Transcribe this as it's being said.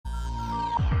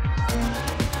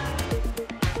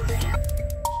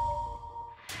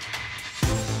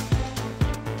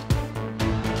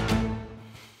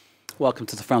Welcome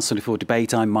to the France 24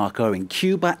 debate. I'm Mark Owen.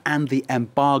 Cuba and the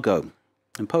embargo,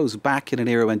 imposed back in an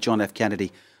era when John F.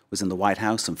 Kennedy was in the White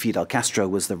House and Fidel Castro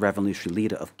was the revolutionary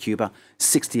leader of Cuba.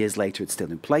 60 years later, it's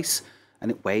still in place,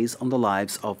 and it weighs on the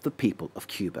lives of the people of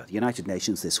Cuba. The United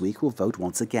Nations this week will vote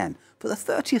once again, for the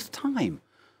 30th time,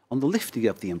 on the lifting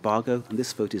of the embargo, and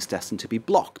this vote is destined to be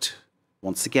blocked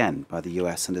once again by the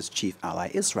US and its chief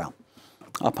ally, Israel.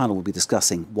 Our panel will be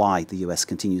discussing why the US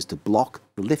continues to block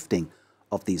the lifting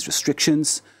of these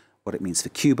restrictions, what it means for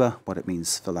Cuba, what it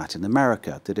means for Latin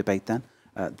America. To debate then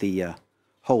the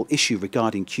whole issue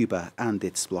regarding Cuba and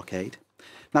its blockade.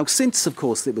 Now, since, of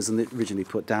course, it was originally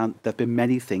put down, there have been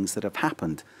many things that have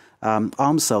happened.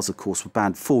 Arms sales, of course, were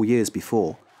banned 4 years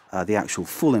before the actual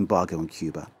full embargo on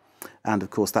Cuba. And,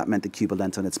 of course, that meant that Cuba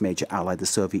lent on its major ally, the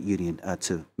Soviet Union,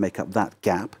 to make up that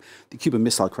gap. The Cuban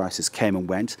Missile Crisis came and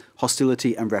went.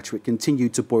 Hostility and rhetoric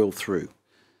continued to boil through.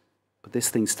 But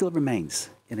this thing still remains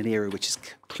in an era which is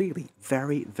clearly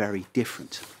very, very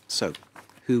different. So,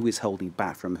 who is holding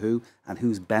back from who and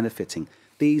who's benefiting?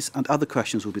 These and other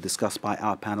questions will be discussed by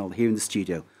our panel here in the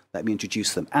studio. Let me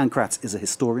introduce them. Anne Kratz is a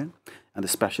historian and a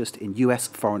specialist in US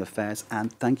foreign affairs.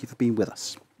 And thank you for being with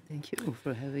us. Thank you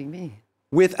for having me.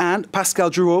 With Anne,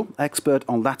 Pascal Drouot, expert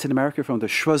on Latin America from the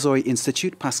Choiseul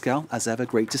Institute. Pascal, as ever,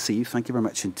 great to see you. Thank you very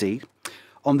much indeed.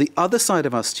 On the other side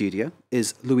of our studio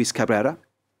is Luis Cabrera,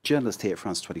 journalist here at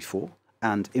France 24,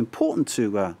 and important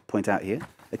to point out here,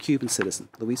 a Cuban citizen.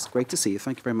 Luis, great to see you.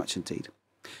 Thank you very much indeed.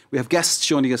 We have guests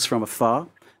joining us from afar.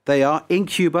 They are, in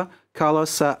Cuba,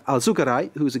 Carlos Alzugaray,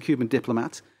 who is a Cuban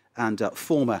diplomat and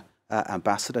former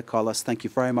ambassador. Carlos, thank you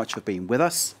very much for being with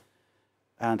us.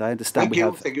 And I understand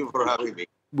Thank you for having me.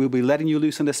 We'll be letting you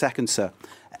loose in a second, sir.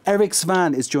 Eric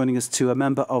Svan is joining us too, a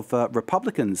member of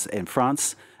Republicans in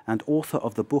France and author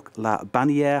of the book La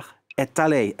Bannière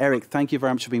Étalée. Eric, thank you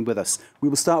very much for being with us. We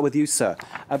will start with you, sir.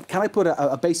 Can I put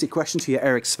a basic question to you,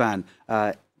 Eric Svan,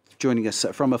 joining us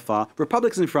from afar?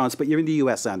 Republicans in France, but you're in the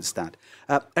US, I understand.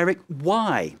 Eric,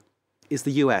 why is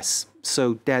the US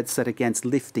so dead set against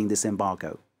lifting this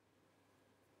embargo?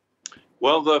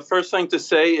 Well, the first thing to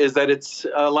say is that it's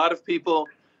a lot of people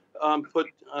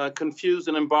confuse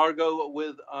an embargo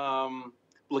with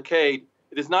blockade.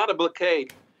 It is not a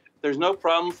blockade. There's no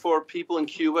problem for people in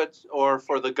Cuba or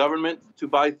for the government to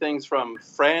buy things from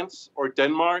France or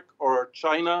Denmark or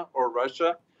China or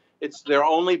Russia. They're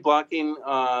only blocking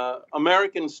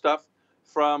American stuff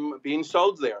from being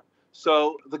sold there.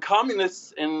 So the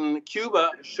communists in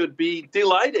Cuba should be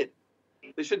delighted.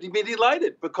 They should be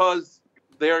delighted because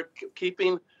they're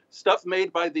keeping stuff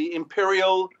made by the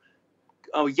imperial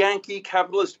Yankee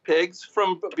capitalist pigs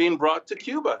from being brought to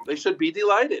Cuba. They should be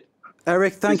delighted.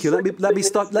 Eric, thank you. Let me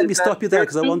stop you there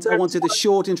because I wanted a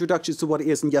short introduction to what it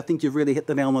is, and I think you've really hit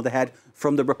the nail on the head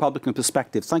from the Republican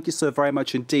perspective. Thank you so very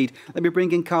much indeed. Let me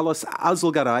bring in Carlos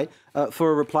Alzugaray for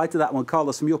a reply to that one.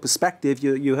 Carlos, from your perspective,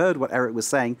 you heard what Eric was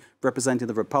saying, representing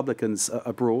the Republicans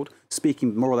abroad,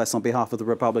 speaking more or less on behalf of the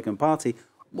Republican Party.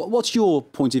 What's your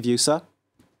point of view, sir?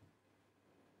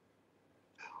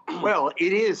 Well,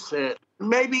 it is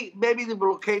maybe the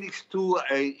blockade is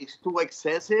too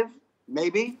excessive.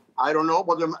 Maybe, I don't know,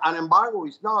 but an embargo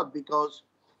is not, because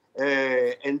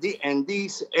and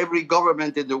this every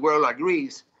government in the world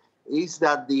agrees, is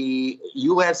that the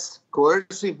U.S.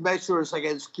 coercive measures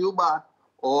against Cuba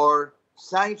or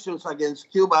sanctions against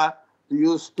Cuba, to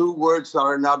use two words that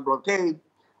are not blockade,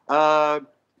 are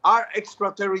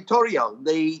extraterritorial.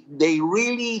 They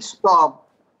really stop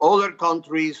other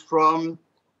countries from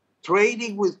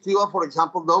trading with Cuba. For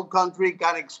example, no country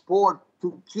can export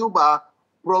to Cuba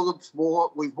products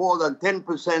with more than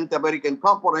 10% American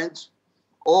components,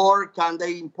 or can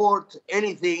they import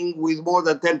anything with more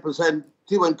than 10%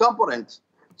 Cuban components?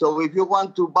 So if you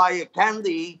want to buy a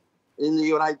candy in the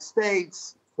United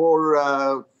States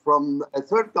from a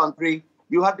third country,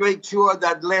 you have to make sure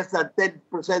that less than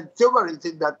 10% sugar is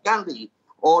in that candy.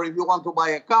 Or if you want to buy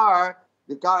a car,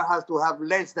 the car has to have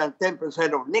less than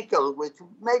 10% of nickel, which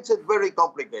makes it very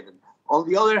complicated. On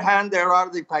the other hand, there are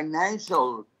the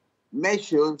financial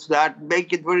measures that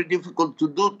make it very difficult to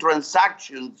do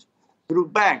transactions through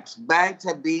banks. Banks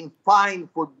have been fined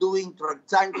for doing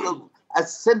transactions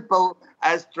as simple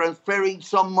as transferring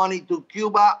some money to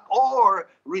Cuba or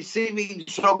receiving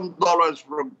some dollars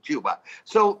from Cuba.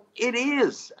 So it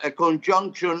is a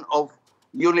conjunction of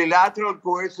unilateral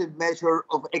coercive measure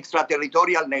of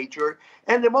extraterritorial nature.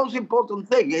 And the most important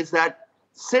thing is that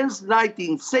since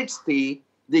 1960,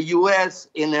 the U.S.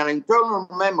 in an internal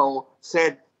memo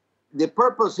said the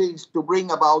purpose is to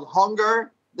bring about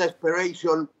hunger,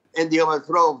 desperation, and the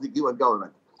overthrow of the Cuban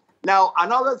government. Now,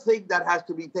 another thing that has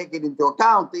to be taken into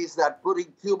account is that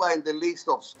putting Cuba in the list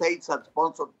of states that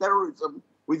sponsor terrorism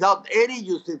without any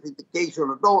justification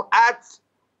at all adds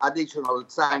additional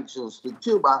sanctions to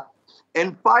Cuba.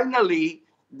 And finally,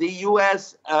 the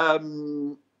U.S.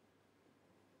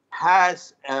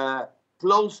 Has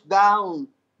closed down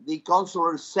the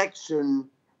consular section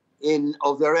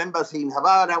of their embassy in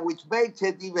Havana, which makes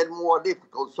it even more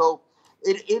difficult. So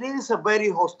it is a very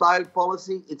hostile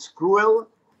policy. It's cruel.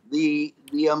 The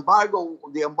embargo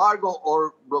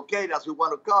or blockade, as we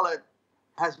want to call it,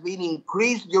 has been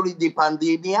increased during the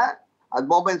pandemic at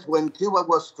moments when Cuba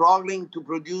was struggling to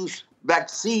produce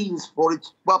vaccines for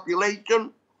its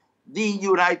population. The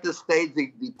United States,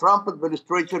 the Trump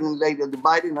administration, and later the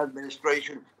Biden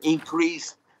administration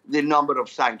increased the number of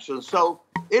sanctions. So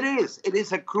it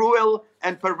is a cruel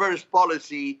and perverse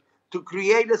policy to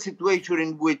create a situation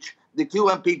in which the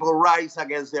Cuban people rise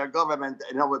against their government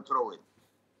and overthrow it.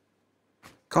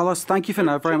 Carlos, thank you for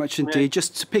that very much indeed.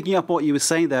 Just picking up what you were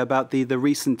saying there about the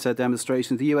recent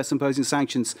demonstrations, the US imposing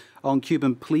sanctions on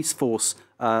Cuban police force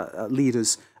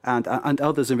leaders and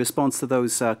others in response to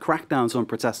those crackdowns on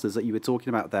protesters that you were talking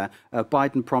about there.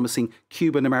 Biden promising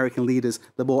Cuban-American leaders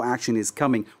that more action is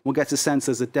coming. We'll get a sense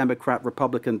there's a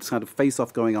Democrat-Republican kind of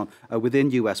face-off going on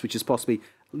within US, which is possibly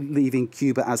leaving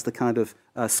Cuba as the kind of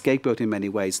scapegoat in many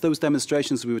ways. Those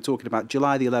demonstrations we were talking about,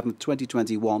 July the 11th,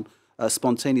 2021,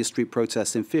 spontaneous street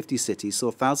protests in 50 cities,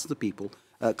 saw thousands of people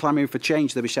clamoring for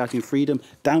change. They were shouting freedom,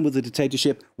 down with the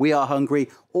dictatorship, we are hungry,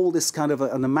 all this kind of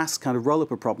and a mass kind of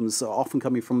roll-up of problems are often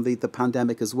coming from the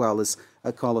pandemic as well, as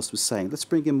Carlos was saying. Let's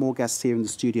bring in more guests here in the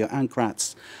studio. Ann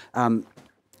Kratz,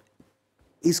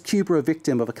 is Cuba a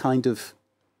victim of a kind of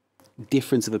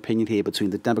difference of opinion here between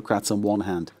the Democrats on one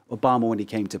hand, Obama when he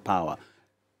came to power,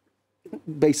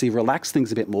 basically relax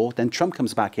things a bit more, then Trump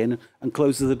comes back in and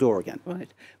closes the door again?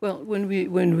 Right. Well, when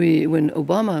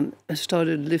Obama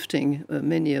started lifting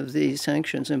many of the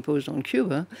sanctions imposed on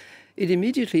Cuba, it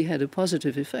immediately had a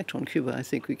positive effect on Cuba. I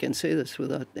think we can say this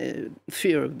without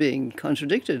fear of being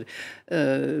contradicted.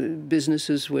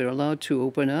 Businesses were allowed to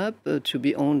open up, to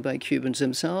be owned by Cubans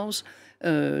themselves.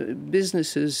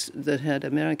 Businesses that had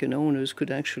American owners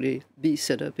could actually be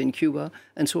set up in Cuba,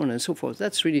 and so on and so forth.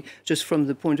 That's really just from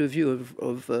the point of view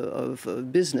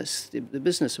of business, the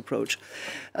business approach.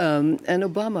 And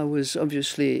Obama was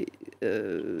obviously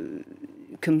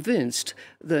convinced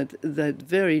that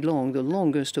the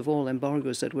longest of all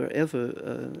embargoes that were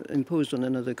ever imposed on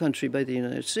another country by the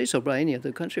United States, or by any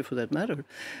other country for that matter,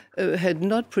 had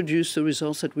not produced the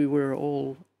results that we were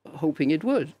all hoping it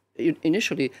would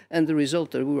initially. And the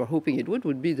result that we were hoping it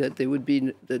would be that there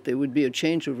would be a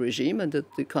change of regime, and that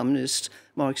the communist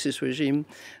Marxist regime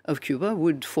of Cuba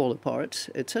would fall apart,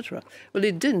 etc. Well,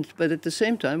 it didn't. But at the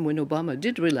same time, when Obama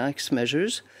did relax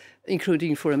measures,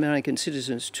 including for American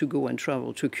citizens to go and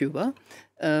travel to Cuba,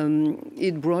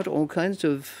 it brought all kinds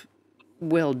of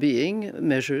well-being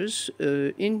measures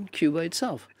in Cuba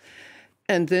itself.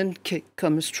 And then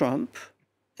comes Trump,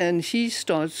 and he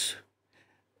starts,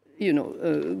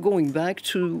 going back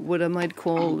to what I might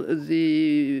call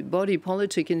the body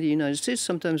politic in the United States,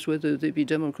 sometimes whether they be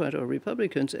Democrat or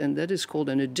Republicans, and that is called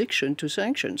an addiction to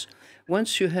sanctions.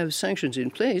 Once you have sanctions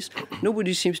in place,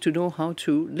 nobody seems to know how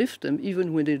to lift them,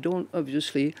 even when they don't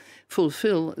obviously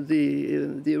fulfill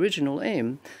the original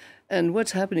aim. And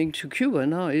what's happening to Cuba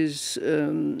now is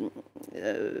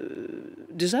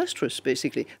disastrous,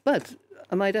 basically. But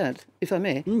I might add, if I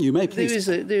may, you may, please.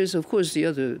 There is, of course, the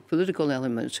other political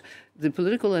element. The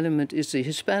political element is the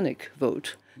Hispanic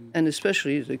vote, and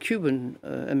especially the Cuban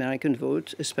American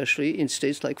vote, especially in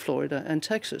states like Florida and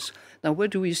Texas. Now, what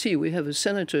do we see? We have a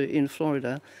senator in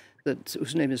Florida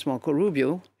whose name is Marco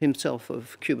Rubio, himself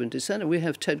of Cuban descent. We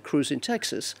have Ted Cruz in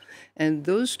Texas. And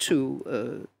those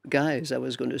two guys, I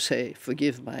was going to say,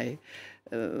 forgive my...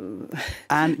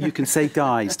 And you can say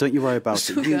guys, don't you worry about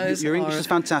it. Your English is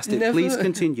fantastic. Please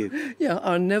continue. Yeah,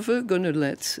 are never going to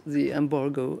let the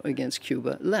embargo against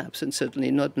Cuba lapse, and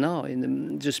certainly not now,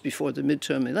 just before the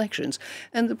midterm elections.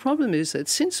 And the problem is that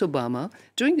since Obama,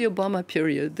 during the Obama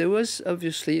period, there was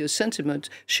obviously a sentiment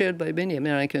shared by many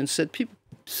Americans that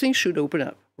things should open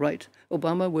up, right?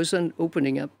 Obama was an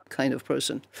opening up kind of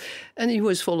person, and he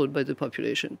was followed by the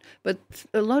population. But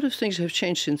a lot of things have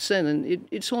changed since then, and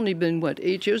it's only been,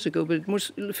 8 years ago, but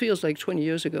it feels like 20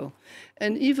 years ago.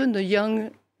 And even the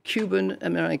young Cuban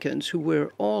Americans who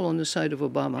were all on the side of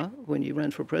Obama when he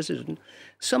ran for president,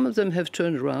 some of them have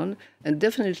turned around, and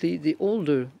definitely the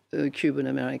older Cuban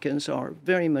Americans are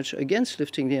very much against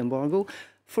lifting the embargo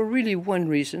for really one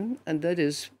reason, and that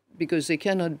is because they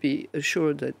cannot be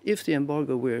assured that if the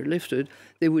embargo were lifted,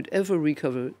 they would ever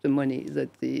recover the money that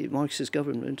the Marxist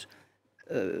government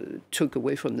took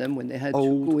away from them when they had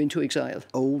to go into exile.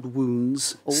 Old wounds,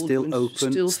 still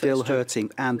open, still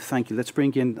hurting. And thank you. Let's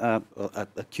bring in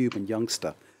a Cuban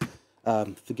youngster.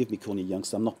 Forgive me calling you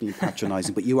youngster. I'm not being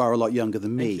patronizing, but you are a lot younger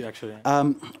than me. Thank you, actually.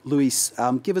 Luis,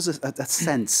 give us a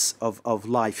sense of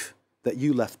life that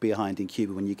you left behind in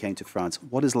Cuba when you came to France.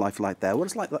 What is life like there? What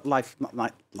is life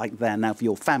like there now for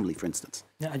your family, for instance?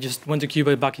 Yeah, I just went to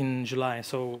Cuba back in July,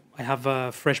 so I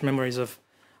have fresh memories of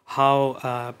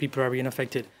how people are being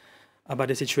affected by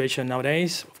the situation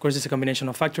nowadays. Of course, it's a combination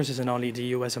of factors. It's not only the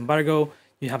U.S. embargo,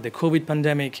 you have the COVID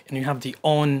pandemic, and you have the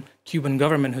own Cuban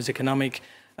government whose economic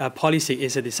policy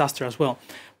is a disaster as well.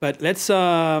 But let's,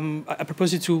 I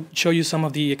propose to show you some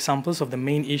of the examples of the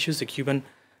main issues the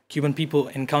Cuban people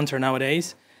encounter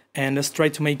nowadays, and let's try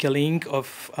to make a link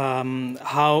of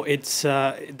how it's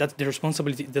that the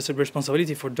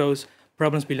responsibility for those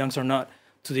problems belongs or not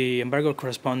to the embargo,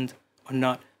 correspond or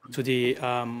not to the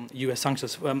U.S.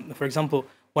 sanctions. For example,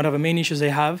 one of the main issues they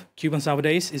have, Cubans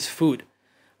nowadays, is food.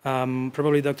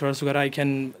 Probably Dr. Alzugaray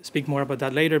can speak more about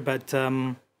that later, but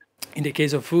in the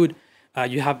case of food,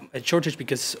 you have a shortage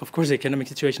because, of course, the economic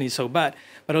situation is so bad.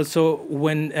 But also,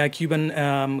 when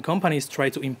Cuban companies try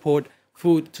to import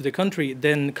food to the country,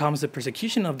 then comes the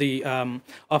persecution of the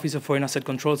Office of Foreign Asset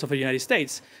Controls of the United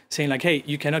States, saying like, hey,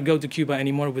 you cannot go to Cuba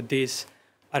anymore with this,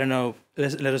 I don't know,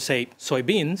 let us say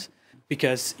soybeans,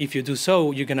 because if you do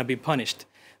so, you're going to be punished.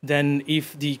 Then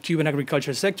if the Cuban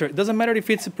agriculture sector, it doesn't matter if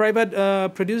it's a private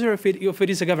producer or if it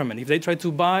is a government, if they try to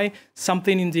buy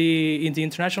something in the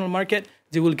international market,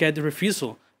 they will get the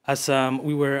refusal, as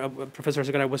Professor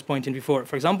Alzugaray was pointing before.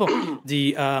 For example,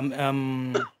 the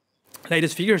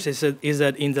latest figures is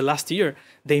that in the last year,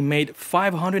 they made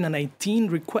 518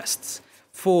 requests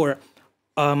for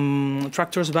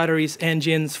tractors, batteries,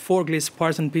 engines, forklifts,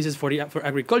 parts and pieces for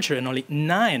agriculture, and only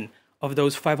 9 of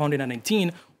those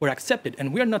 518 were accepted.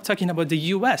 And we are not talking about the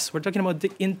US, we're talking about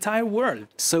the entire world.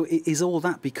 So is all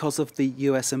that because of the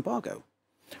US embargo?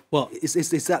 Well,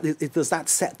 does that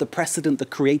set the precedent that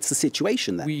creates the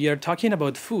situation then? We are talking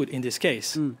about food in this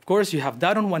case. Of course, you have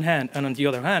that on one hand, and on the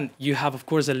other hand, you have, of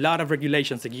course, a lot of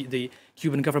regulations that the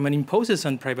Cuban government imposes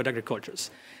on private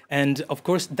agricultures. And of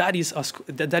course, that is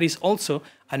also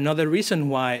another reason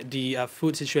why the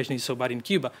food situation is so bad in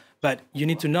Cuba. But you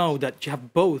need to know that you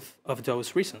have both of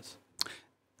those reasons.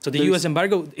 So the U.S.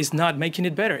 embargo is not making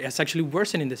it better. It's actually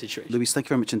worsening the situation. Luis, thank you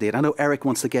very much indeed. I know Eric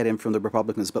wants to get in from the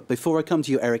Republicans, but before I come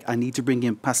to you, Eric, I need to bring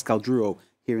in Pascal Drouot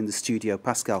here in the studio.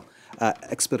 Pascal,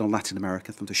 expert on Latin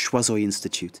America from the Choiseul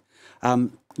Institute.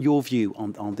 Your view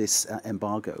on this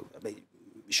embargo.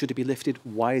 Should it be lifted?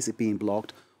 Why is it being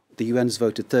blocked? The UN has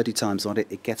voted 30 times on it.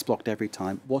 It gets blocked every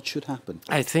time. What should happen?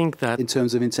 I think that... in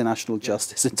terms of international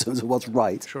justice, in terms of what's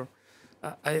right. Sure.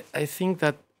 I think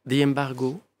that the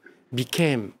embargo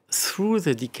became, through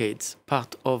the decades,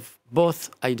 part of both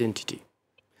identity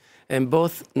and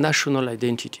both national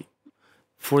identity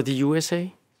for the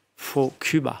USA, for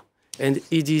Cuba. And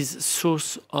it is a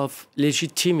source of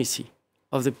legitimacy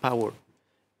of the power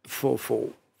for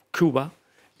Cuba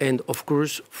and, of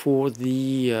course, for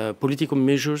the political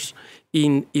measures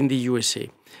in the USA.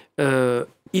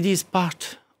 It is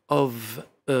part of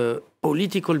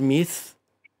political myth,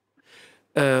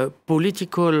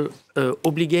 political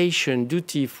obligation,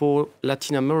 duty for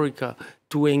Latin America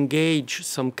to engage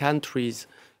some countries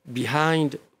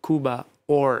behind Cuba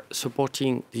or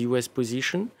supporting the US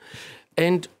position.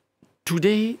 And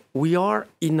today we are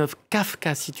in a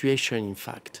Kafka situation, in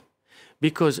fact,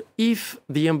 because if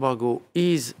the embargo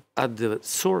is at the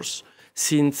source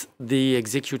since the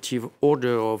executive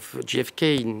order of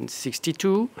JFK in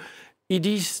 '62, it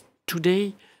is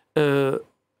today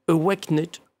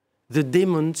awakened the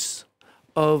demons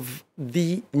of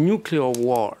the nuclear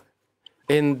war.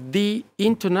 And the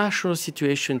international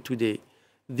situation today,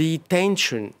 the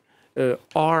tension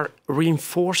are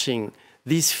reinforcing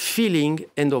this feeling,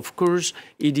 and of course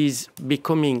it is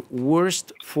becoming worse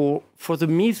for the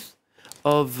myth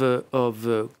of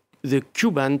the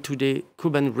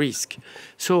Cuban risk.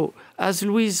 So as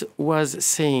Luis was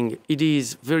saying, it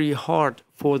is very hard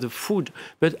for the food,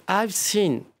 but I've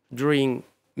seen during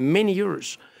many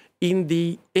years in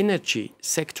the energy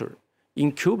sector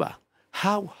in Cuba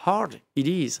how hard it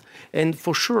is, and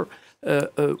for sure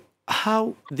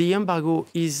how the embargo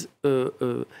is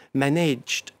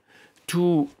managed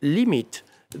to limit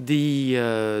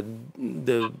the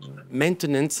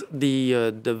maintenance,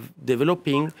 the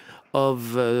developing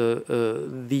of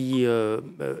the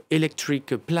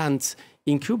electric plants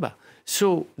in Cuba.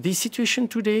 So the situation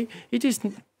today, it is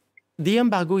the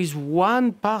embargo is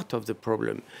one part of the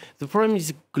problem. The problem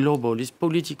is global, is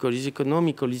political, is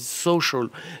economical, is social.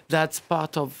 That's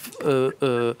part of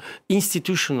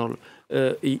institutional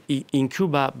in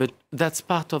Cuba, but that's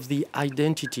part of the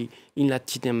identity in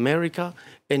Latin America.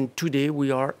 And today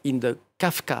we are in the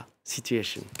Kafka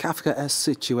situation. Kafka-esque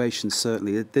situation,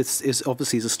 certainly. This is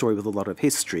obviously a story with a lot of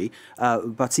history.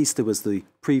 Batista was the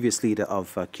previous leader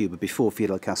of Cuba before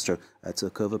Fidel Castro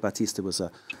took over. Batista was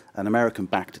an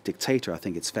American-backed dictator, I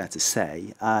think it's fair to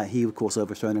say. He, of course,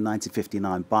 overthrown in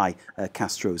 1959 by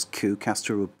Castro's coup.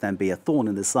 Castro would then be a thorn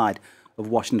in the side of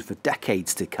Washington for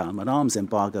decades to come. An arms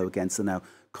embargo against the now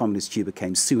communist Cuba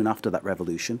came soon after that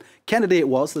revolution. Kennedy, it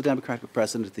was, the Democratic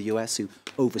president of the US, who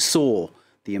oversaw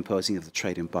the imposing of the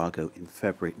trade embargo in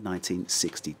February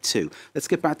 1962. Let's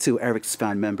get back to Eric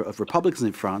Svan, member of Republicans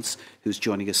in France, who's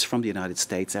joining us from the United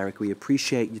States. Eric, we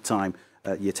appreciate your time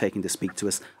you're taking to speak to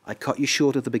us. I cut you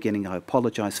short at the beginning. I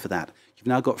apologize for that. You've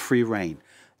now got free reign.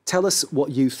 Tell us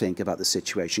what you think about the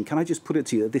situation. Can I just put it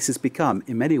to you that this has become,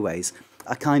 in many ways,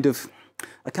 a kind of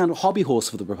hobby horse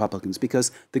for the Republicans,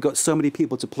 because they've got so many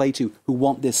people to play to who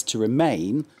want this to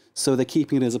remain, so they're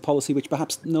keeping it as a policy which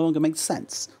perhaps no longer makes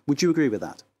sense. Would you agree with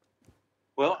that?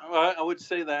 Well, I would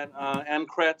say that Ann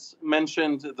Kretz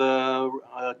mentioned the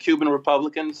Cuban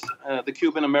Republicans, the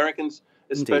Cuban Americans,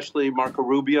 especially Indeed. Marco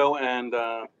Rubio and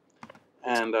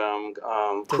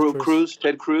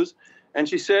Ted Cruz, and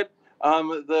she said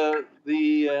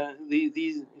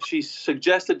she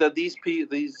suggested that these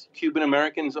Cuban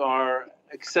Americans are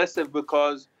excessive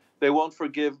because they won't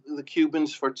forgive the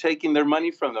Cubans for taking their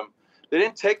money from them. They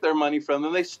didn't take their money from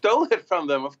them; they stole it from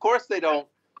them. Of course, they don't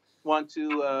want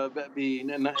to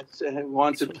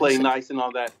play nice and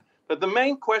all that. But the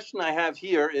main question I have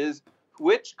here is,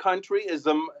 which country is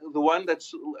the one that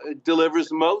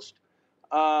delivers most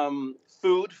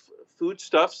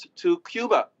foodstuffs to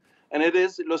Cuba? And it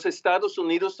is Los Estados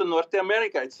Unidos de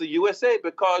Norteamérica. It's the USA,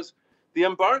 because the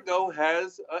embargo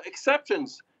has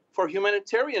exceptions for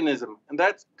humanitarianism, and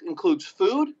that includes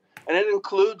food and it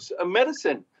includes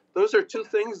medicine. Those are two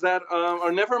things that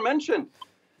are never mentioned.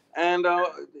 And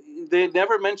they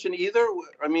never mention either.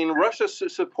 I mean, Russia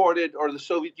supported, or the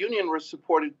Soviet Union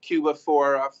supported Cuba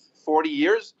for 40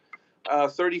 years,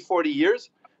 30, 40 years.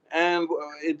 And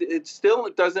it still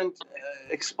doesn't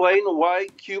explain why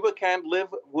Cuba can't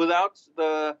live without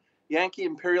the Yankee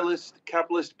imperialist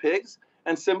capitalist pigs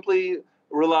and simply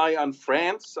rely on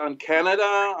France, on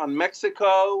Canada, on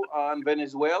Mexico, on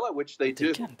Venezuela, which they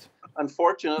do,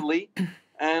 unfortunately.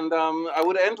 And I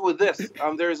would end with this.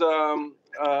 There's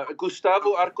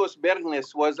Gustavo Arcos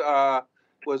Bergnes was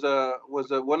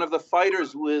one of the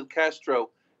fighters with Castro,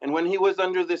 and when he was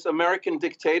under this American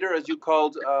dictator, as you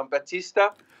called Batista,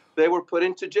 they were put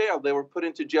into jail. They were put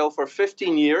into jail for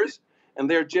 15 years, and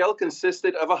their jail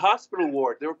consisted of a hospital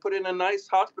ward. They were put in a nice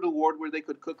hospital ward where they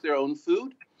could cook their own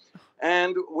food,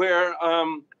 and they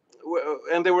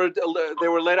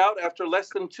were let out after less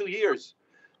than 2 years.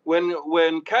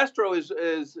 When Castro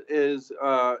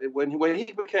when he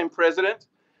became president,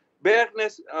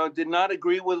 Bergnes did not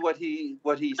agree with what he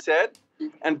said,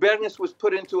 and Bergnes was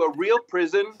put into a real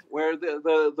prison where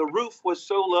the roof was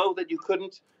so low that you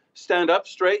couldn't stand up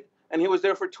straight, and he was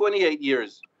there for 28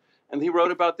 years. And he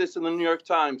wrote about this in the New York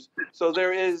Times. So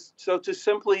to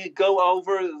simply go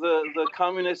over the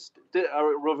communist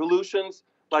revolutions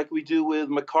like we do with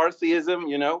McCarthyism,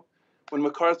 you know, when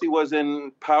McCarthy was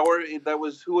in power,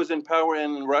 who was in power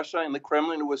in Russia, in the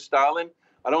Kremlin? It was Stalin.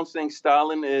 I don't think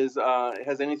Stalin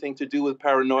has anything to do with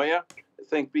paranoia. I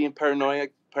think being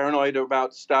paranoid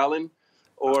about Stalin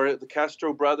or the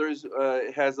Castro brothers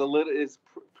is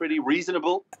pretty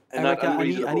reasonable and Eric, not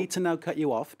unreasonable. I need to now cut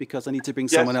you off because I need to bring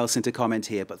someone else into comment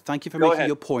here. But thank you for making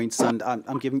your points, and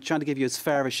I'm trying to give you as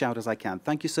fair a shout as I can.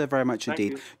 Thank you so very much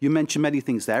indeed. You mentioned many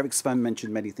things there. Eric Svan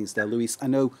mentioned many things there. Luis, I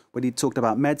know when he talked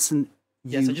about medicine,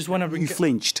 I just want to bring. You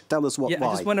flinched. Tell us why. I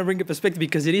just want to bring a perspective,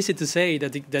 because it is easy to say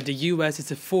that the U.S.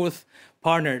 is a fourth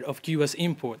partner of Cuba's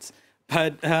imports,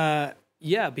 but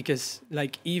because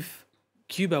like if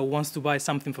Cuba wants to buy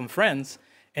something from France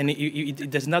and it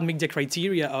does not meet the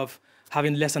criteria of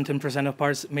having less than 10% of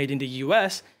parts made in the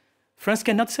U.S., France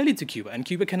cannot sell it to Cuba, and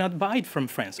Cuba cannot buy it from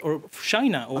France or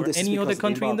China or any other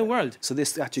country in the world. So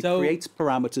this actually creates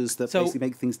parameters that basically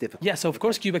make things difficult. Yeah, so of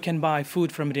course Cuba can buy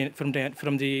food from the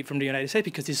United States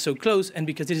because it's so close, and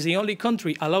because it is the only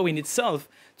country allowing itself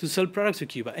to sell products to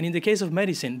Cuba. And in the case of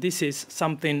medicine, this is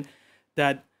something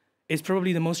that is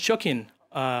probably the most shocking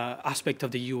aspect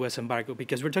of the U.S. embargo,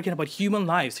 because we're talking about human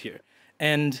lives here,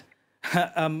 and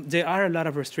there are a lot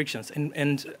of restrictions,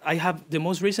 and I have the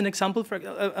most recent example.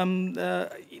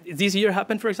 This year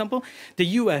happened, for example, the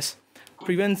U.S.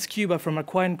 prevents Cuba from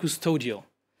acquiring custodial.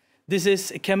 This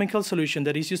is a chemical solution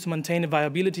that is used to maintain the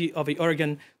viability of an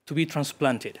organ to be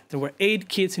transplanted. There were 8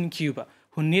 kids in Cuba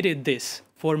who needed this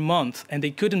for months, and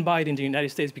they couldn't buy it in the United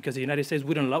States because the United States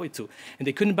wouldn't allow it to. And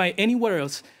they couldn't buy it anywhere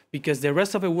else because the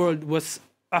rest of the world was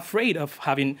afraid of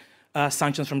having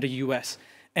sanctions from the US.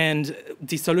 And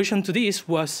the solution to this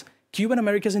was Cuban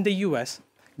Americans in the US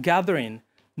gathering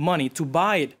money to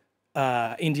buy it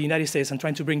in the United States and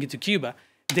trying to bring it to Cuba.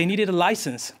 They needed a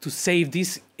license to save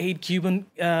these 8 Cuban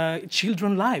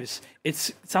children's lives.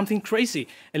 It's something crazy.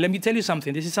 And let me tell you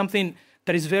something. This is something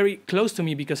that is very close to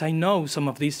me because I know some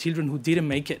of these children who didn't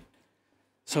make it.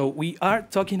 So we are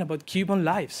talking about Cuban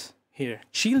lives here,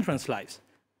 children's lives.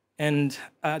 And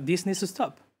this needs to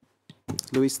stop.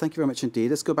 Luis, thank you very much indeed.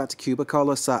 Let's go back to Cuba.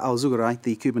 Carlos Alzugaray,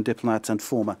 the Cuban diplomat and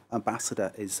former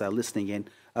ambassador, is listening in.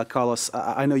 Carlos,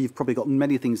 I know you've probably got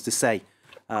many things to say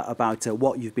about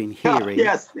what you've been hearing.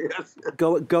 Yes.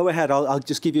 Go ahead. I'll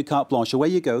just give you carte blanche. Away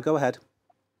you go. Go ahead.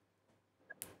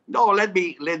 No, let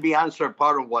me answer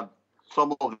part of what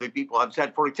some of the people have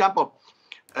said. For example,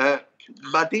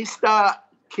 Batista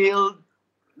killed.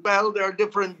 Well, there are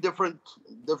different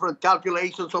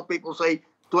calculations. Some people say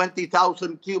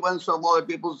 20,000 Cubans. Some other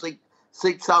people say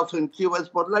 6,000 Cubans.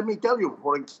 But let me tell you,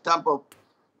 for example,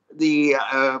 the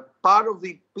part of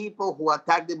the people who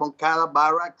attacked the Moncada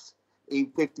barracks in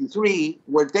 '53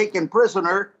 were taken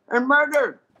prisoner and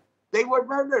murdered. They were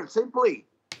murdered, simply.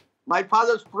 My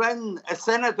father's friend, a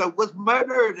senator, was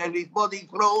murdered and his body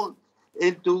thrown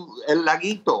into El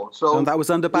Laguito. So and that was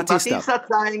under Batista.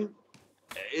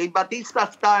 In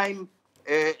Batista's time,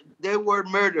 they were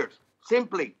murdered,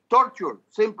 simply, tortured,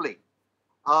 simply.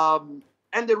 And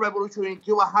the revolution in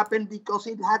Cuba happened because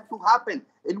it had to happen.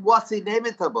 It was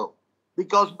inevitable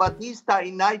because Batista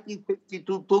in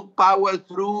 1952 took power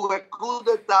through a coup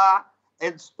d'etat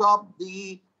and stopped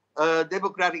the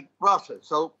democratic process.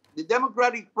 So the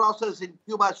democratic process in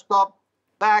Cuba stopped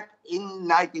back in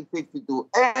 1952,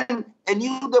 and a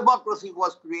new democracy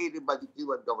was created by the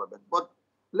Cuban government. But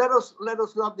let us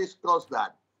not discuss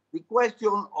that. The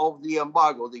question of the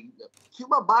embargo.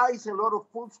 Cuba buys a lot of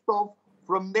foodstuff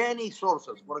from many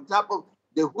sources. For example,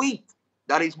 the wheat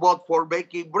that is bought for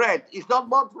making bread is not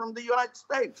bought from the United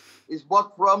States. It's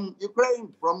bought from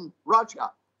Ukraine, from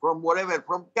Russia, from wherever,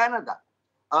 from Canada.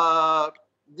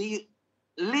 The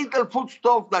little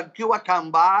foodstuff that Cuba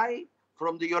can buy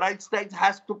from the United States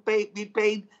has to be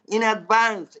paid in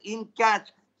advance, in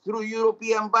cash, through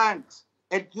European banks.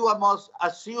 And Cuba must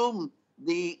assume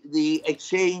the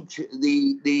exchange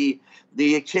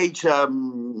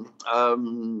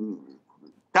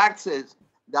taxes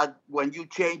that when you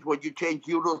change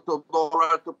euros to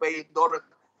dollars to pay dollars,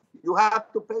 you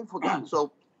have to pay for that.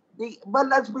 So, but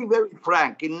let's be very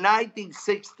frank. In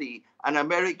 1960, an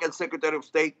American Secretary of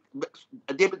State,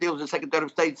 a deputy of the Secretary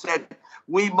of State, said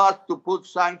we must to put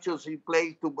sanctions in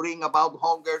place to bring about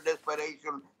hunger,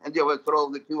 desperation, and the overthrow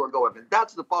of the Cuban government.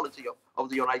 That's the policy of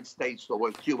the United States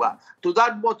towards Cuba. To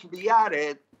that must be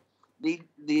added the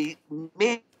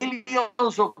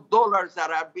millions of dollars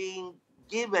that are being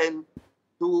given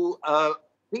to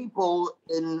people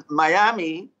in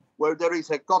Miami, where there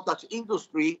is a cottage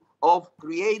industry of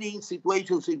creating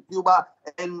situations in Cuba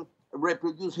and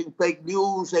reproducing fake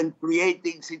news and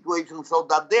creating situations so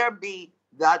that there be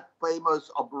that famous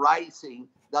uprising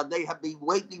that they have been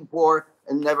waiting for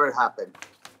and never happened.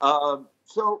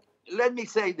 So let me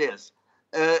say this.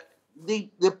 The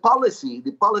policy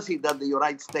that the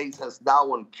United States has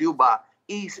now on Cuba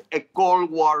is a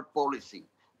Cold War policy.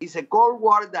 It's a Cold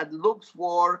War that looks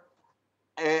for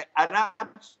an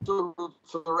absolute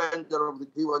surrender of the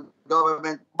Cuban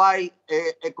government by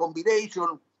a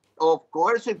combination of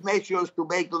coercive measures to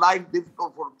make life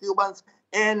difficult for Cubans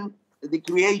and the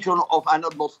creation of an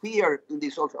atmosphere in the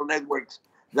social networks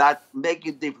that make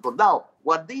it difficult. Now,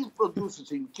 what this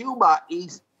produces in Cuba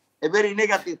is a very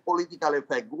negative political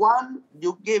effect. One,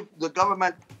 you give the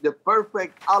government the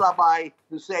perfect alibi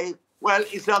to say, well,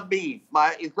 it's not me,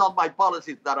 it's not my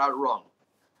policies that are wrong,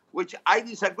 which I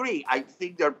disagree. I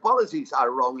think their policies are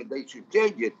wrong and they should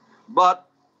change it. But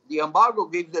the embargo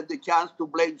gives them the chance to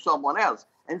blame someone else.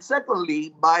 And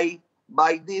secondly, by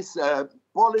this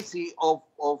policy of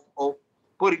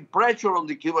putting pressure on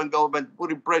the Cuban government,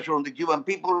 putting pressure on the Cuban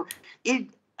people, it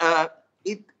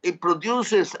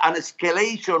produces an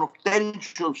escalation of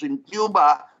tensions in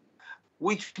Cuba,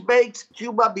 which makes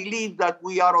Cuba believe that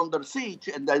we are under siege,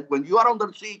 and that when you are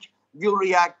under siege, you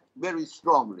react very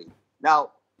strongly.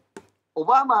 Now,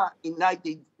 Obama in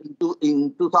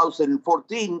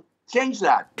 2014 changed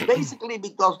that, basically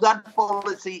because that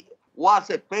policy was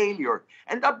a failure.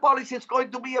 And that policy is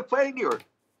going to be a failure.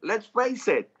 Let's face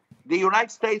it. the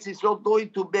United States is not going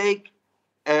to make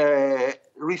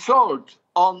result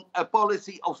on a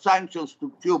policy of sanctions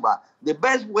to Cuba. The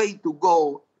best way to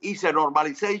go is a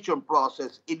normalization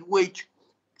process in which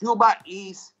Cuba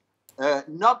is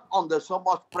not under so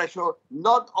much pressure,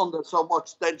 not under so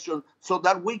much tension, so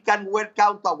that we can work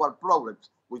out our problems.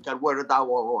 We can work out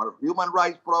our human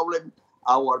rights problem,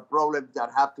 our problems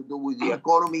that have to do with the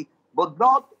economy, but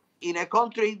not in a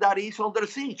country that is under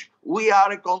siege. We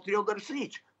are a country under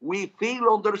siege. We feel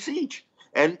under siege.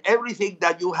 And everything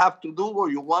that you have to do or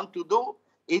you want to do,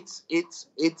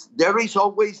 there is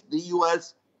always the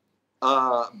U.S.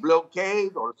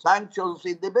 Blockade or sanctions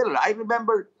in the middle. I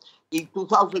remember in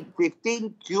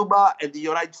 2015, Cuba and the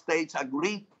United States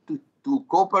agreed to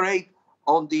cooperate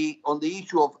on the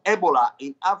issue of Ebola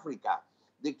in Africa.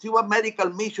 The Cuban medical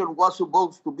mission was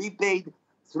supposed to be paid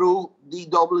through the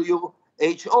WHO,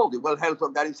 the World Health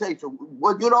Organization.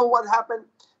 Well, you know what happened?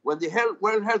 When the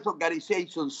World Health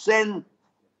Organization sent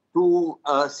to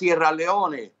Sierra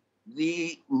Leone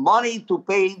the money to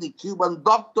pay the Cuban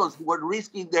doctors who were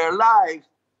risking their lives,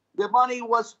 the money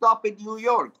was stopped in New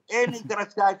York. Any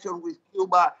transaction with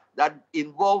Cuba that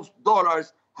involves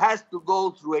dollars has to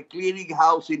go through a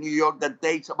clearinghouse in New York that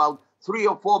takes about 3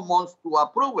 or 4 months to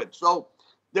approve it. So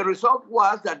the result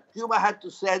was that Cuba had to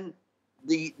send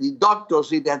the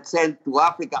doctors it had sent to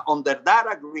Africa under that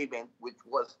agreement, which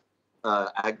was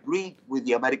agreed with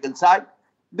the American side,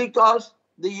 because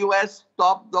the U.S.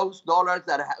 stopped those dollars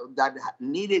that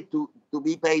needed to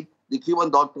be paid the Cuban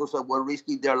doctors that were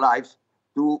risking their lives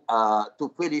to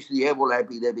finish the Ebola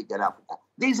epidemic in Africa.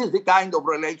 This is the kind of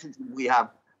relationship we have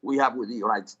with the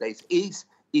United States. Is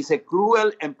a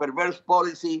cruel and perverse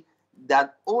policy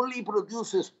that only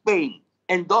produces pain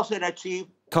and doesn't achieve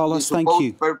Carlos, the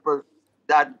supposed purpose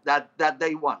that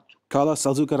they want. Carlos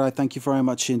Alzugaray, thank you very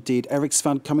much indeed. Eric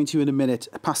Svan, coming to you in a minute.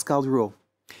 Pascal Roux.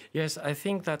 Yes, I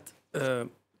think that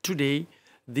today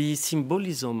the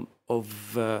symbolism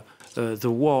of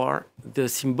the war, the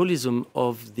symbolism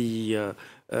of the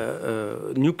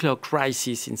nuclear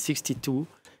crisis in '62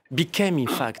 became, in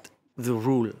fact, the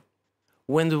rule.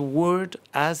 When the world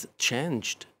has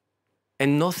changed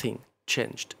and nothing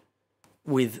changed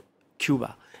with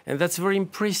Cuba. And that's very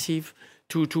impressive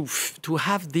to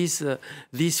have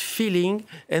this feeling,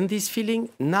 and this feeling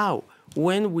now,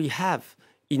 when we have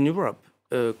in Europe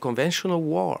a conventional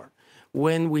war,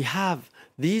 when we have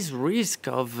this risk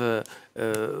of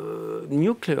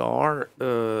nuclear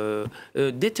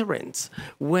deterrence,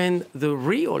 when the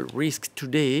real risk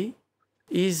today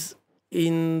is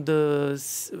in the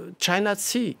China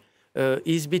Sea,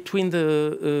 is between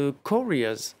the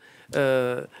Koreas.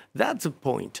 That's the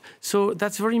point. So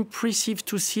that's very impressive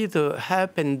to see the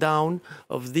up and down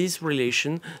of this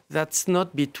relation. That's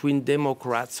not between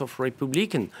Democrats or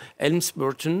Republicans.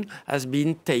 Helms-Burton has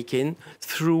been taken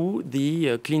through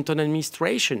the Clinton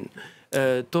administration.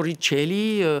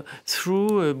 Torricelli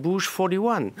through Bush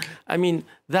 41. I mean,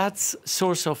 that's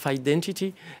source of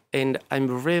identity, and I'm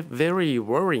very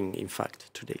worrying, in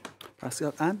fact, today.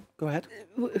 Pascal, Anne, go ahead.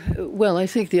 Well, I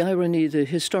think the irony, the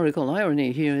historical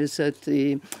irony here is that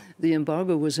the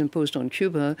embargo was imposed on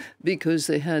Cuba because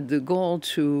they had the gall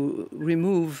to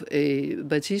remove a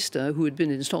Batista who had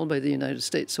been installed by the United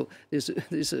States. So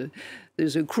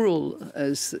there's a cruel,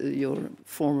 as your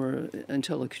former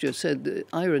interlocutor said,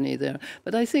 irony there.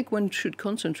 But I think one should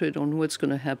concentrate on what's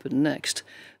going to happen next.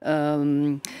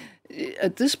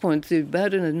 At this point, the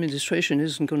Biden administration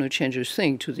isn't going to change a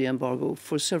thing to the embargo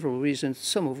for several reasons,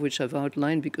 some of which I've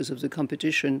outlined because of the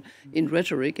competition, in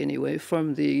rhetoric anyway,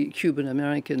 from the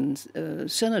Cuban-American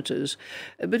senators.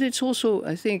 But it's also,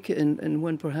 I think, and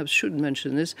one perhaps should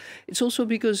mention this, it's also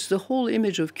because the whole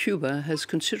image of Cuba has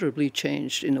considerably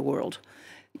changed in the world.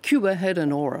 Cuba had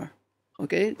an aura,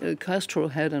 okay? Castro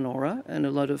had an aura, and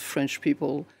a lot of French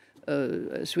people,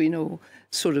 as we know,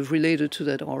 sort of related to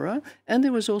that aura. And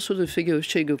there was also the figure of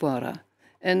Che Guevara.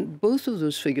 And both of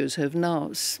those figures have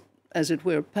now, as it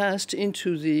were, passed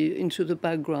into the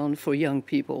background for young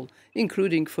people,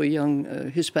 including for young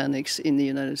Hispanics in the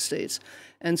United States.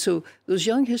 And so those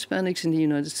young Hispanics in the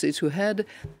United States who had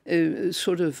a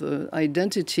sort of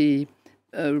identity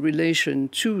relation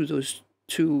to those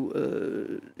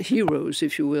two heroes,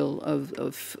 if you will,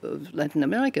 of Latin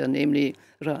America, namely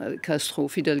Fidel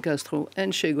Castro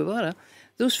and Che Guevara,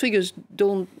 those figures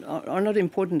are not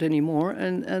important anymore,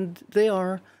 and they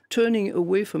are turning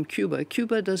away from Cuba.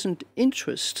 Cuba doesn't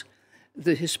interest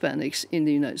the Hispanics in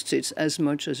the United States as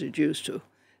much as it used to.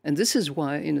 And this is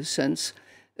why, in a sense,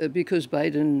 because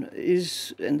Biden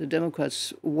is, and the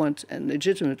Democrats want, and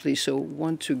legitimately so,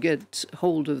 want to get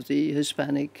hold of the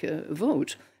Hispanic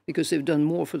vote, because they've done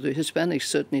more for the Hispanics,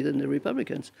 certainly, than the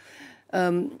Republicans.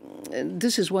 And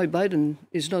this is why Biden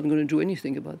is not going to do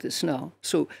anything about this now.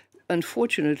 So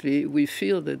unfortunately, we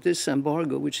feel that this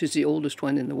embargo, which is the oldest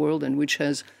one in the world and which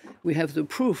we have the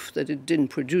proof that it didn't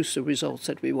produce the results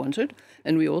that we wanted.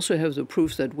 And we also have the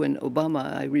proof that when Obama,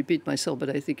 I repeat myself, but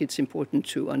I think it's important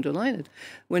to underline it,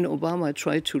 when Obama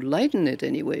tried to lighten it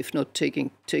anyway, if not take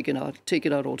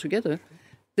it out altogether,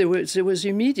 there was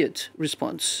immediate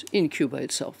response in Cuba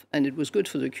itself, and it was good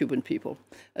for the Cuban people.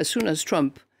 As soon as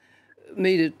Trump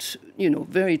made it,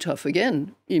 very tough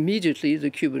again, immediately the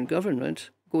Cuban government,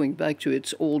 going back to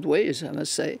its old ways, I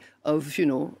must say, of,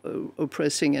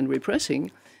 oppressing and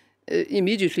repressing,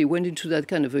 immediately went into that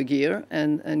kind of a gear,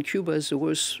 and Cuba is the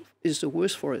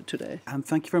worst for it today. And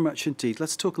thank you very much indeed.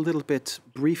 Let's talk a little bit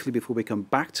briefly before we come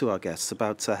back to our guests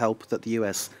about help that the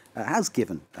US has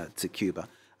given to Cuba.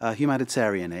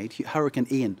 Humanitarian aid. Hurricane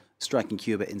Ian striking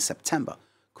Cuba in September,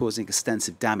 causing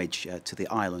extensive damage to the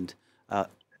island.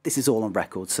 This is all on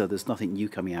record, so there's nothing new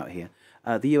coming out here.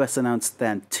 The US announced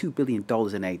then $2 billion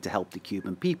in aid to help the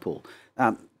Cuban people.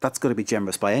 That's got to be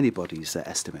generous by anybody's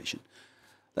estimation.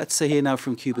 Let's hear now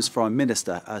from Cuba's Foreign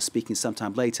Minister speaking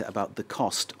sometime later about the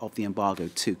cost of the embargo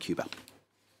to Cuba.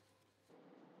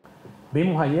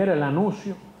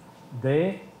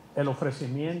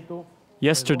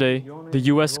 Yesterday, the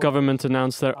US government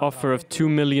announced their offer of $2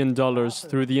 million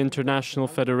through the International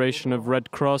Federation of Red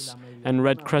Cross and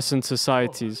Red Crescent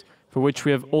Societies, for which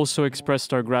we have also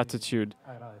expressed our gratitude.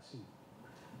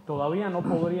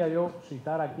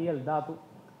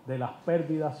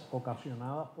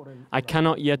 I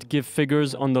cannot yet give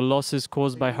figures on the losses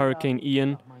caused by Hurricane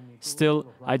Ian. Still,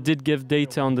 I did give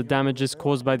data on the damages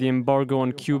caused by the embargo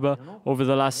on Cuba over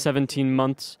the last 17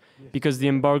 months. Because the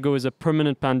embargo is a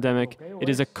permanent pandemic, it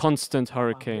is a constant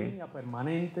hurricane.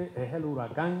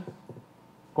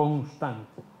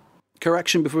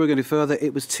 Correction before we go any further,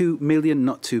 it was 2 million,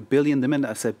 not 2 billion. The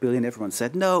minute I said billion, everyone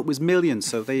said, no, it was millions.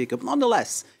 So there you go.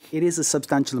 Nonetheless, it is a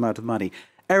substantial amount of money.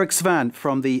 Eric Svan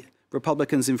from the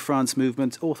Republicans in France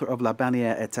movement, author of La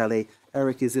Bannière est allée.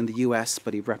 Eric is in the US,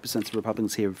 but he represents the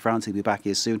Republicans here in France. He'll be back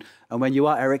here soon. And when you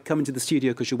are, Eric, come into the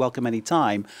studio because you're welcome any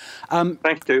time.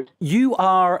 Thank you. You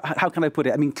are, how can I put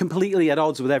it? I mean, completely at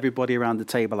odds with everybody around the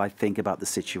table, I think, about the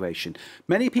situation.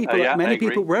 Many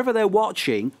people, wherever they're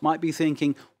watching, might be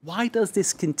thinking, why does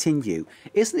this continue?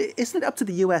 Isn't it up to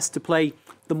the US to play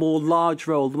the more large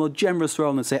role, the more generous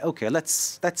role, and say, okay,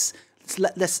 let's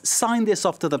sign this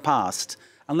off to the past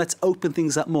and let's open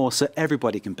things up more so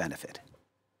everybody can benefit?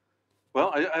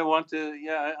 Well,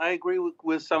 I agree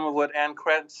with some of what Ann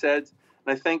Kratz said.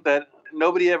 And I think that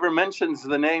nobody ever mentions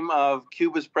the name of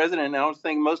Cuba's president. I don't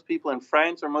think most people in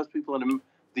France or most people in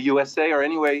the USA or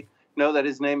anyway know that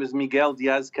his name is Miguel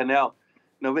Diaz-Canel.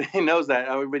 Nobody knows that.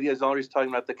 Everybody is always talking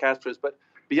about the Castros. But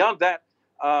beyond that,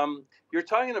 you're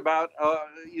talking about,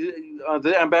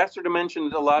 the ambassador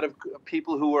mentioned a lot of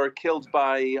people who were killed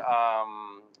by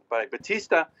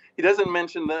Batista. He doesn't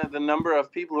mention the number of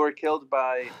people who were killed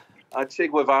by Che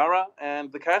Guevara and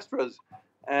the Castros,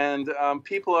 and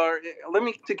people are.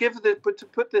 To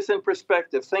put this in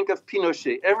perspective, think of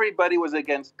Pinochet. Everybody was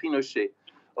against Pinochet.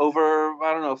 Over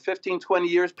 15, 20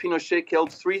 years, Pinochet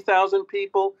killed 3,000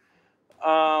 people.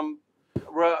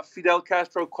 Fidel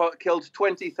Castro killed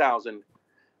 20,000.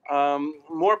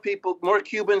 More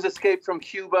Cubans escaped from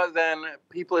Cuba than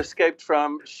people escaped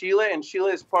from Chile, and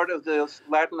Chile is part of the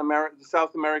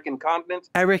South American continent.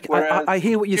 Eric, I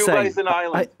hear what you're Cuba saying. Is an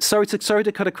island. Sorry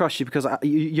to cut across you because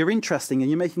you're interesting and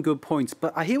you're making good points.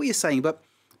 But I hear what you're saying. But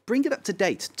bring it up to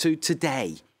date to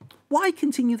today. Why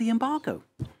continue the embargo?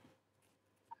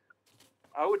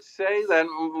 I would say that,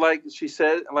 like she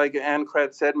said, like Ann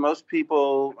Kratz said, most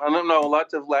people, I don't know,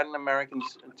 lots of Latin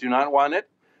Americans do not want it.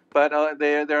 But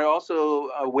they're also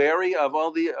wary of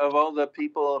all the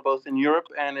people both in Europe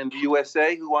and in the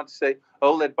USA who want to say,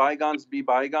 "Oh, let bygones be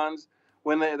bygones."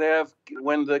 When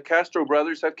when the Castro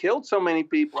brothers have killed so many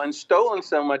people and stolen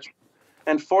so much,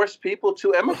 and forced people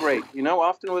to emigrate,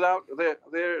 often without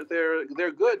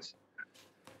their goods.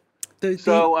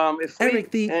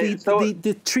 Eric,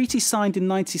 the treaty signed in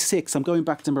 '96. I'm going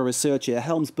back to my research here.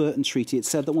 Helms-Burton Treaty. It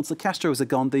said that once the Castros are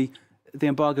gone, the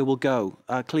embargo will go.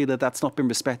 Clearly, that's not been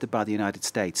respected by the United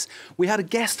States. We had a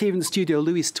guest here in the studio,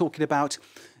 Luis, talking about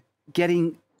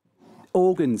getting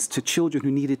organs to children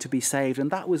who needed to be saved, and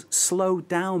that was slowed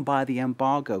down by the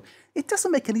embargo. It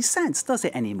doesn't make any sense, does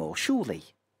it, anymore? Surely.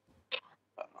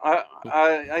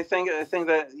 I think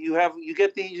that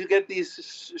you get these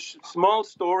small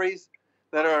stories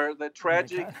that are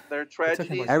tragic. They're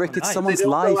tragedies. Eric, it's someone's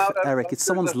life. Eric, it's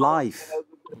someone's life.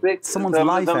 Someone's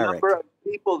life, Eric.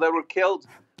 People that were killed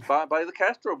by the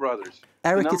Castro brothers.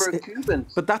 Eric, the number of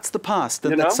Cubans. but that's the past.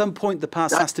 And at some point, the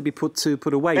past has to be put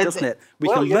away, doesn't it? We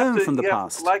can learn from the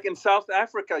past. Like in South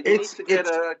Africa, you need to get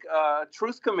a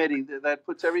truth committee that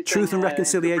puts everything. Truth and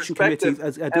Reconciliation Committee. And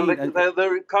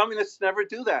the communists never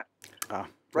do that.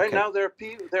 Right now, there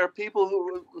are people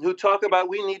who talk about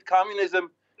we need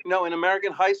communism. In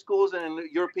American high schools and in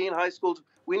European high schools,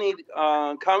 we need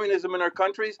communism in our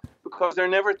countries because they're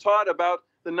never taught about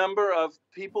the number of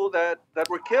people that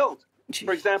were killed.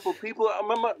 For example, people.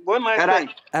 One last thing.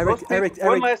 Eric.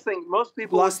 One last thing. Most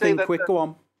people last say thing, that. quick. Go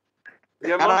on.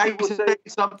 Yeah, most people say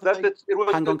that it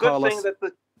was Hang a on, good Carlos. thing that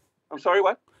the. I'm sorry.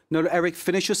 What? No, Eric.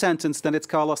 Finish your sentence. Then it's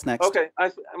Carlos next. Okay.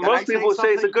 Most people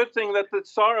say it's a good thing that the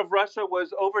Tsar of Russia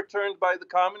was overturned by the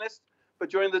communists. But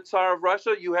during the Tsar of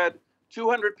Russia, you had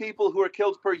 200 people who were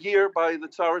killed per year by the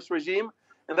Tsarist regime,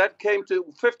 and that came to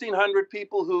 1,500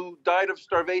 people who died of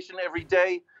starvation every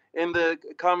day in the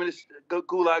communist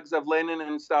gulags of Lenin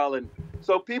and Stalin.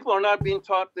 So people are not being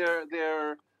taught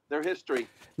their history.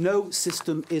 No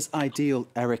system is ideal,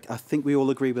 Eric. I think we all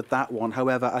agree with that one.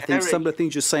 However, I think some of the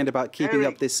things you're saying about keeping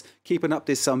up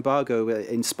this embargo,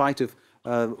 in spite of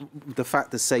the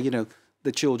fact that, say,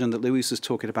 the children that Luis was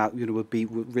talking about,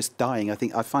 would risk dying.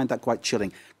 I find that quite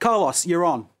chilling. Carlos, you're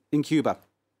on in Cuba.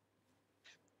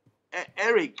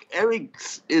 Eric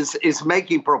is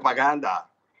making propaganda.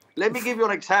 Let me give you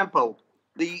an example.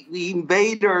 The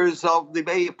invaders of the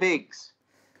Bay of Pigs,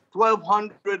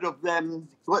 1,200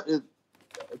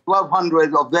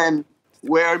 of them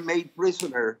were made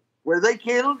prisoner. Were they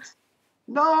killed?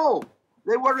 No,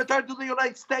 they were returned to the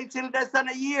United States in less than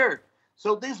a year.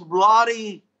 So this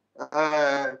bloody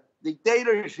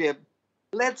dictatorship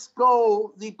lets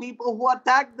go the people who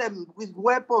attacked them with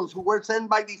weapons, who were sent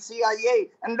by the CIA,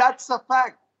 and that's a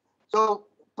fact. So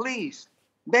please,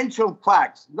 mention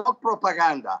facts, not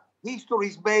propaganda. History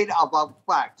is made about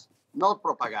facts, not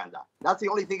propaganda. That's the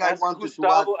only thing I wanted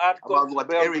to add about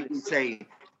what Eric is saying.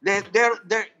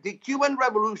 The Cuban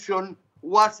Revolution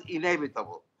was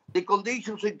inevitable. The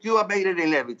conditions in Cuba made it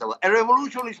inevitable. A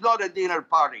revolution is not a dinner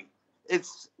party.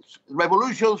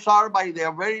 Revolutions are by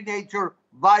their very nature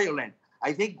violent.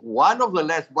 I think one of the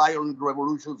less violent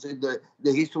revolutions in the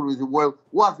history of the world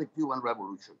was the Cuban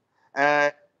Revolution.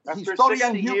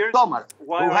 Historian Hugh Thomas,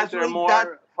 who has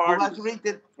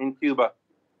written in Cuba.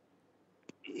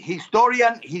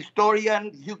 Historian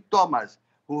Hugh Thomas,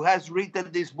 who has written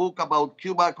this book about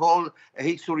Cuba called A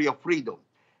History of Freedom.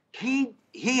 He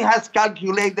has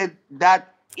calculated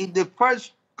that in the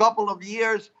first couple of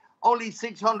years, only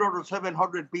 600 or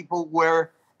 700 people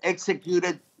were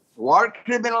executed. War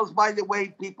criminals, by the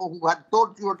way, people who had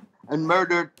tortured and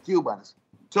murdered Cubans.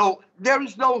 So there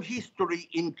is no history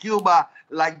in Cuba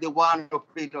like the one of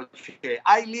Pinochet.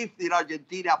 I lived in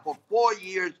Argentina for 4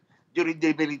 years during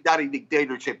the military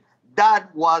dictatorship.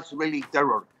 That was really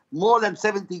terror. More than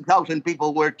 17,000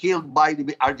 people were killed by the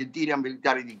Argentinian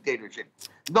military dictatorship.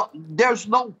 No, there's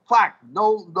no fact,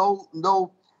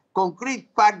 no concrete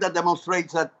fact that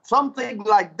demonstrates that something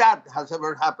like that has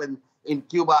ever happened in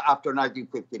Cuba after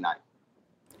 1959.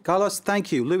 Carlos,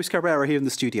 thank you. Luis Cabrera here in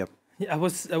the studio. Yeah, I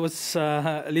was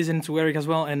listening to Eric as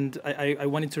well, and I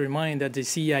wanted to remind that the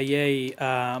CIA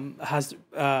has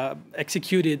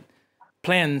executed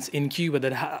plans in Cuba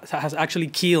that has actually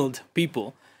killed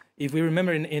people. If we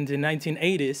remember in the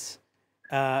 1980s,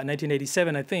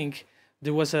 1987, I think,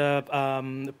 there was a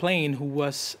plane who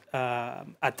was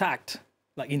attacked.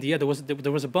 Like in the air, there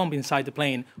was a bomb inside the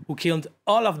plane who killed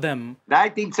all of them.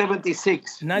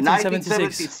 1976.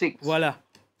 1976. Voila.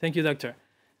 Thank you, doctor.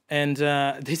 And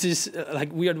this is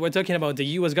like we're talking about the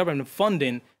U.S. government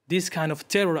funding this kind of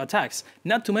terror attacks.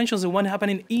 Not to mention the one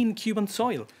happening in Cuban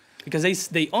soil, because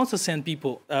they also send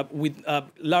people with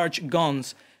large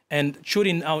guns and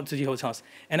shooting out to the hotels.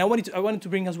 And I wanted to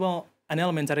bring as well an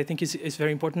element that I think is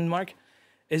very important, Mark,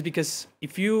 is because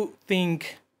if you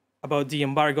think about the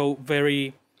embargo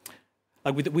very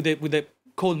like with a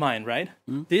cold mind, right?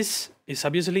 This is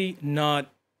obviously not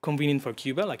convenient for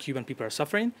Cuba, like Cuban people are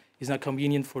suffering. It's not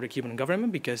convenient for the Cuban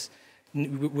government because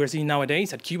we're seeing nowadays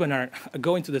that Cubans are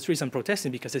going to the streets and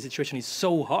protesting because the situation is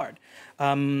so hard.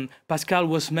 Pascal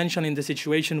was mentioning the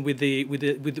situation with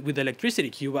the electricity.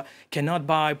 Cuba cannot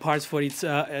buy parts for its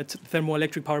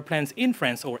thermoelectric power plants in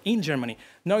France or in Germany,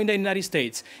 nor in the United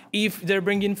States. If they're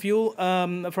bringing fuel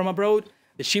from abroad,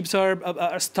 the ships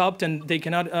are stopped and they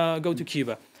cannot go to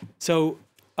Cuba. So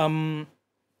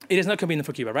it is not convenient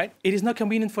for Cuba, right? It is not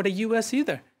convenient for the U.S.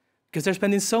 either. because they're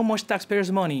spending so much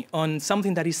taxpayers' money on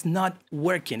something that is not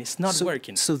working. It's not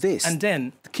working. So this, and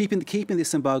then keeping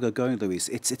this embargo going, Luis,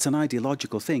 it's an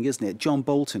ideological thing, isn't it? John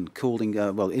Bolton calling,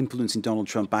 influencing Donald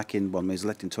Trump back in, when he was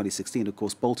elected in 2016, of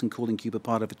course, Bolton calling Cuba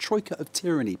part of a troika of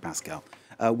tyranny, Pascal,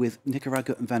 with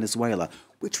Nicaragua and Venezuela,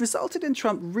 which resulted in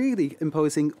Trump really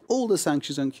imposing all the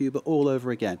sanctions on Cuba all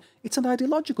over again. It's an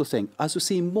ideological thing, as we're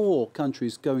seeing more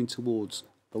countries going towards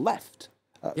the left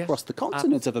across the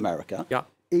continent of America. Yeah.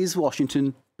 Is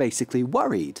Washington basically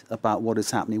worried about what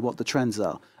is happening, what the trends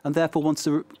are, and therefore wants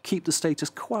to keep the status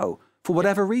quo for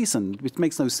whatever reason, which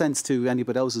makes no sense to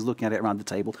anybody else who's looking at it around the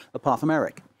table, apart from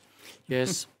Eric?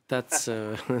 Yes, that's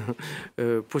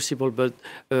possible, but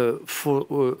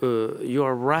you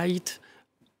are right.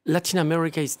 Latin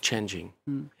America is changing,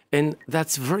 and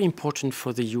that's very important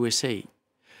for the USA.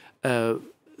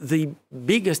 The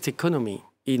biggest economy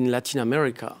in Latin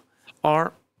America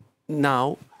are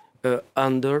now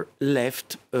under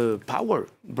left power.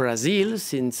 Brazil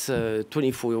since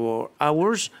 24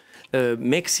 hours,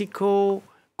 Mexico,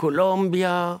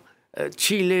 Colombia,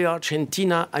 Chile,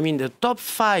 Argentina. I mean, the top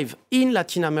 5 in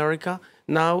Latin America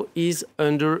now is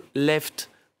under left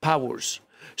powers.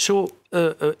 So,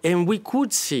 and we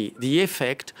could see the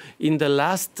effect in the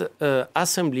last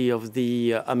assembly of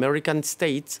the American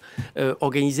States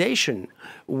Organization,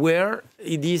 where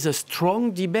it is a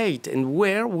strong debate and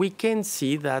where we can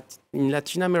see that in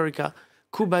Latin America,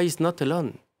 Cuba is not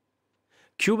alone.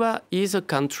 Cuba is a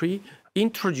country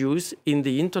introduced in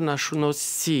the international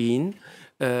scene,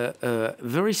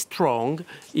 very strong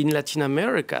in Latin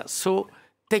America. So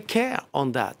take care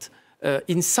on that.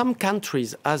 In some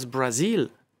countries, as Brazil,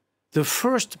 the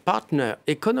first partner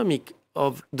economic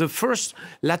of the first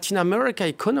Latin America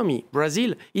economy,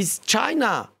 Brazil, is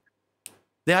China.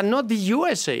 They are not the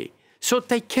USA. So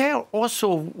take care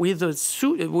also with the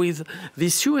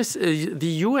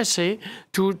USA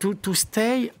to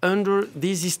stay under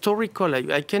this historical,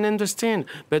 I can understand,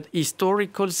 but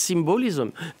historical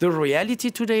symbolism. The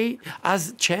reality today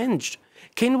has changed.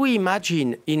 Can we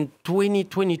imagine in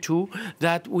 2022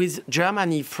 that with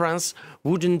Germany, France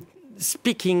wouldn't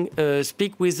speak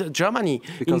with Germany?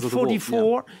 Because of the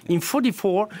war, yeah. In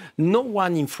 44, no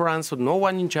one in France or no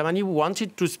one in Germany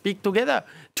wanted to speak together.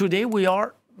 Today we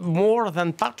are more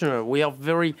than partner. We are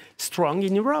very strong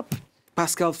in Europe.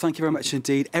 Pascal, thank you very much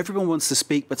indeed. Everyone wants to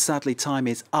speak, but sadly time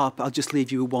is up. I'll just leave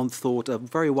you with one thought. A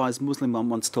very wise Muslim man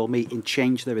once told me, in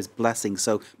change there is blessing.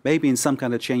 So maybe in some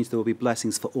kind of change there will be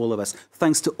blessings for all of us.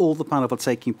 Thanks to all the panel for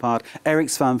taking part. Eric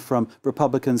Svan from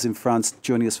Republicans in France,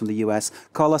 joining us from the US.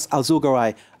 Carlos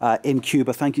Alzugaray in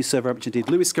Cuba. Thank you so very much indeed.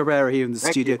 Luis Carrera here in the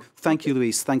studio. Thank you,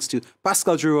 Luis. Thanks to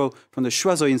Pascal Drouot from the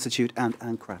Choiseul Institute and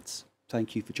Anne Kratz.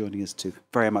 Thank you for joining us too,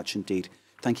 very much indeed.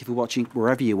 Thank you for watching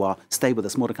wherever you are. Stay with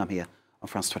us. More to come here on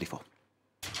France 24.